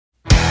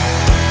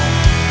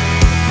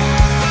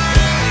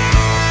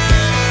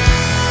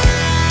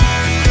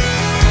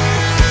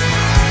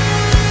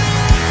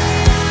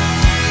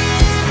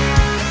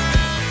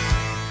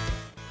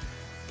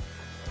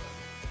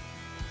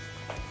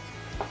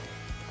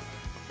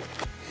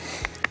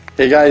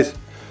Hey guys,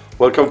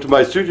 welcome to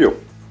my studio.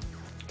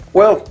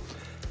 Well,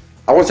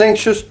 I was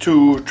anxious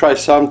to try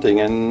something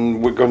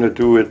and we're gonna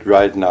do it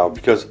right now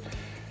because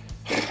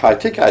I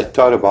think I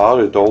thought about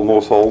it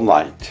almost all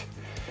night.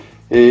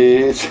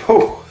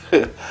 So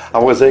I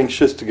was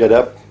anxious to get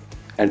up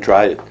and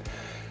try it.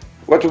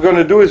 What we're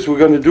gonna do is we're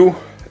gonna do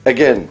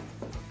again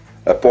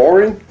a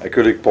pouring,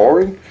 acrylic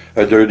pouring,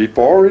 a dirty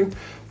pouring,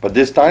 but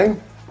this time,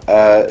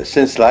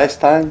 since last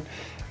time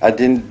I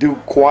didn't do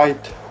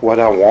quite what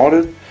I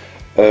wanted.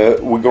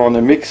 We're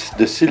gonna mix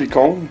the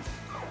silicone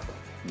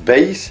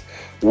base,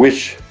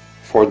 which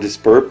for this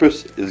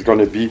purpose is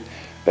gonna be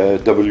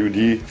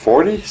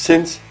WD-40,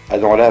 since I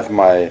don't have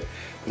my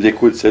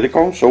liquid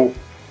silicone, so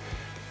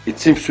it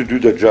seems to do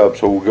the job.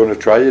 So we're gonna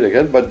try it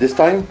again, but this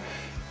time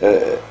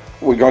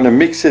we're gonna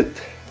mix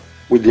it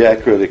with the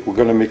acrylic. We're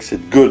gonna mix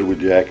it good with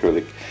the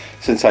acrylic,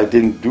 since I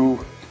didn't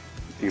do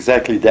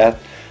exactly that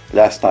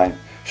last time.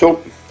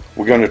 So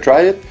we're gonna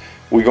try it.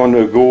 We're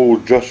gonna go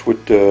just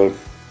with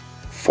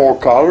 4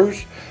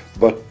 colors,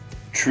 but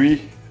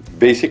 3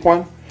 basic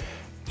ones.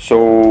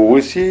 So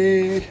we'll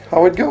see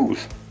how it goes.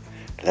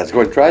 Let's go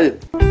and try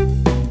it.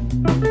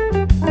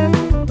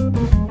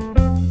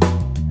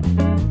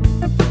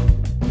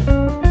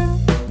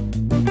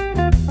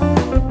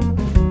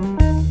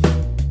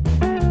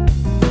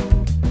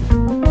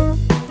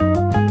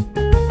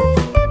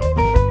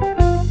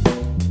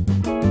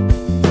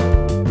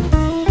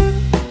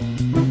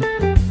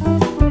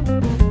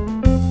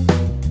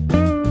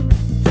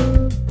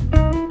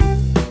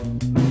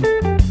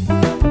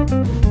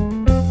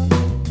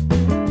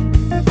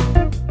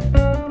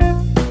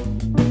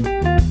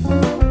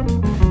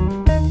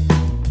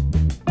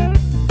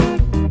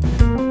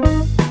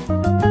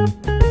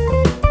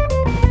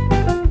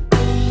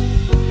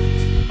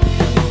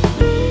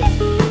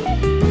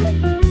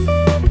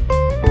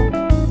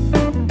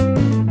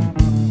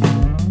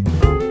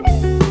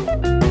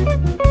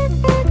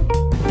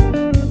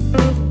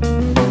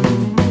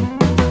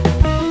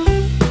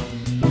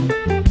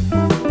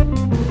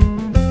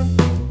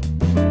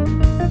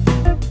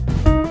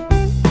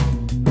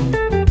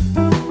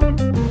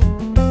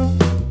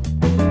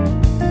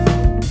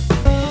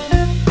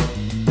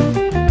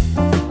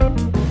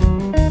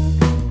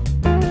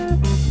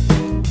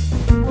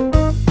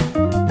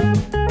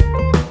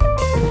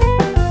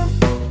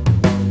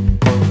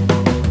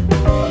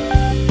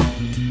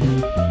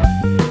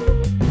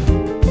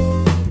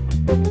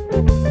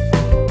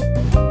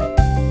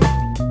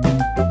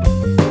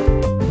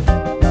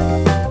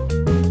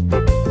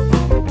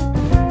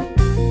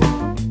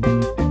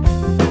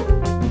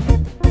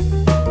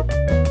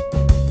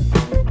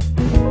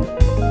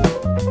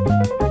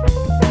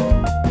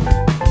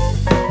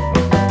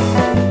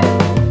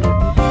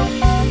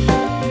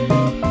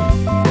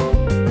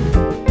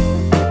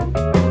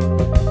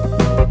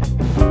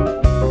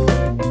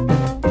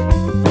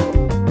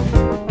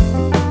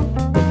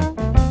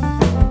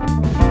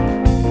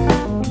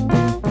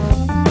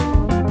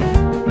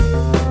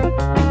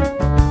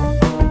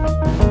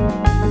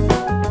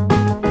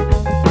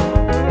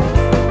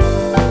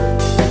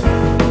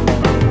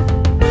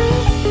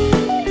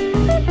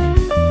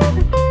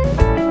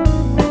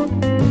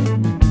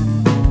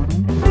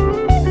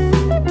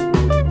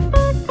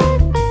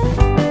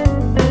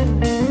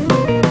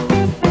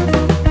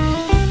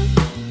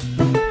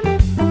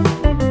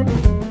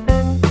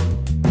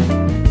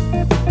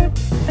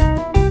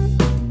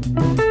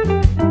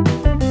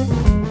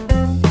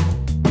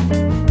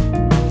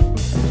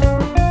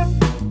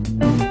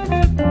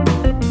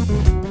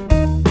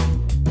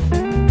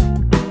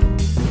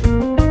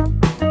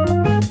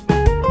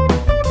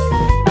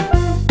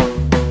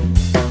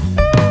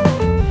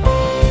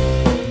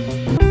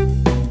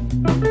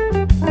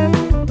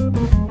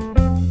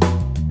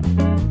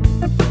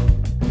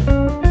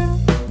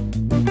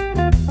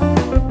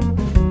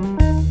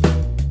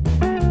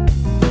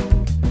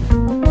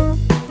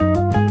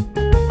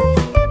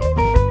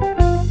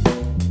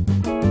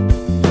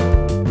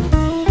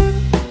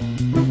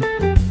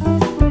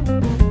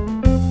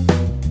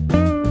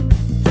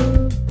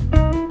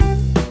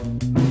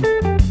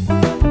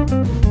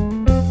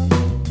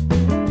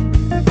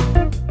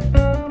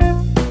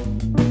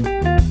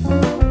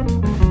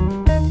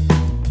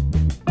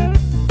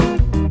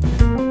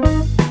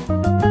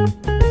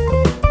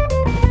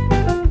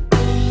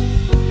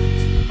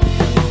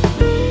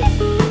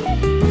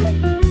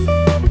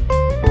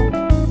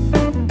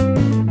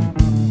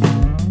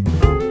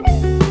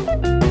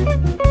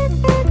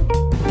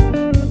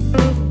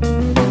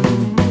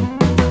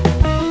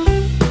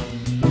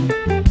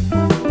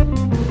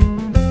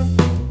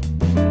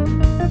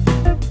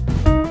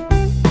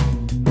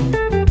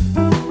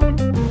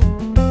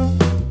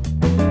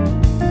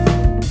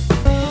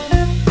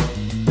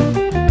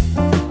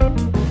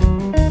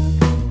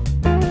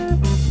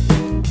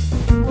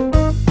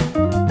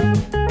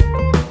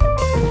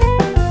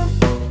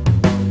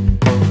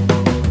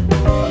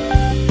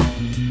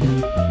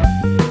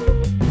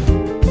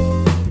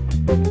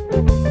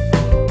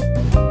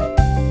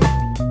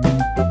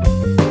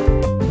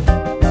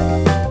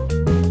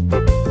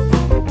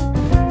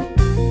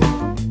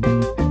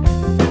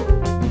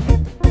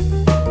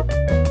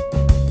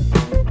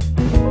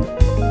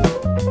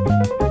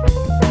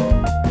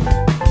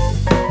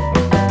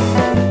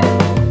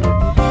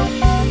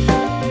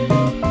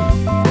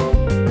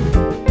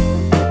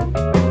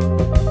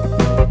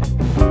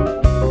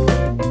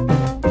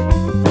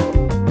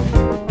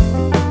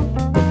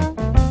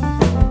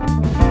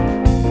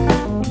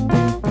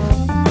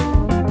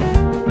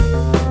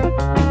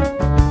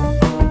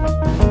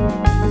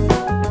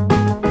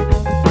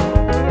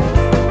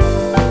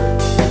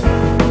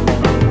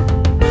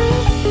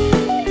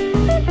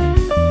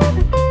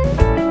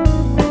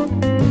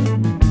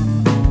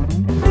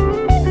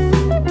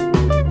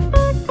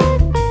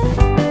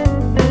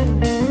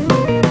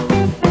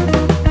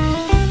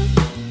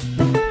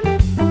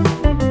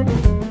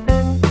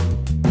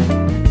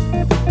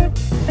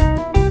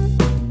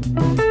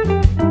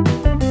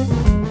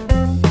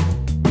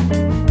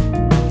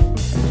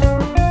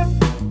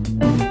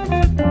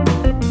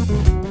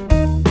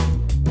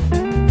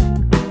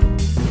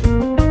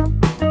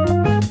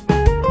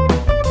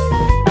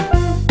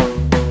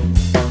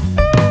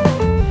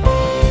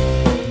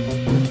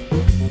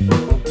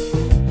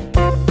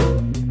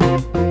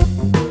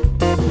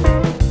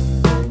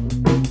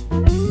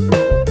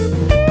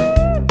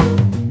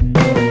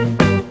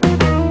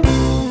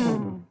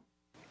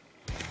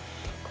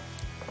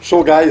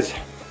 So guys,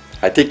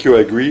 I think you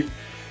agree.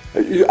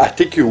 I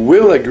think you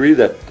will agree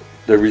that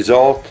the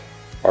results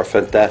are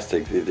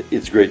fantastic.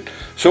 It's great.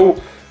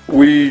 So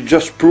we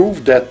just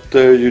proved that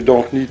you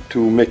don't need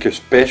to make a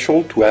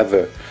special to have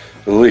a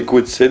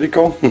liquid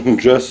silicone.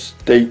 Just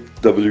take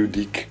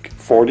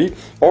WD-40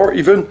 or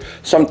even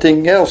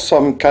something else,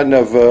 some kind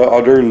of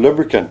other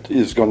lubricant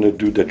is going to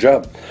do the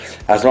job,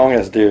 as long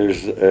as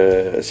there's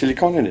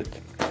silicone in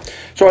it.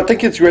 So I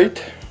think it's great.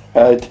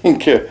 I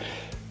think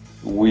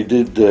we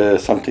did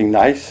something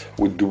nice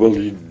with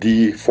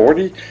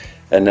WD-40,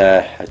 and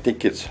I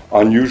think it's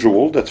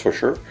unusual, that's for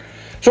sure.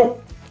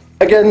 So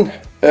again,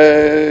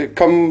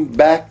 come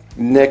back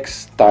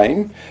next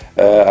time.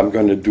 I'm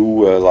going to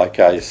do, like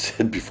I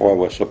said before, I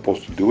was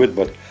supposed to do it,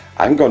 but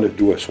I'm going to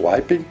do a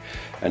swiping,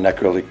 an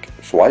acrylic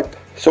swipe.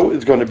 So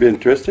it's going to be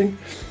interesting.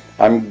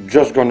 I'm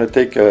just going to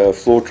take a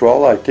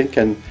Floetrol, I think,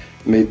 and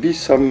maybe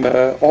some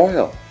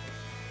oil,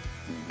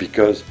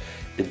 because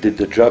it did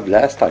the job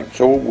last time.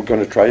 So we're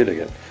going to try it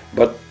again,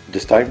 but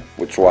this time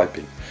with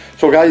swiping.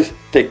 So guys,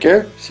 take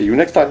care. See you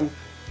next time.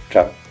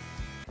 Ciao.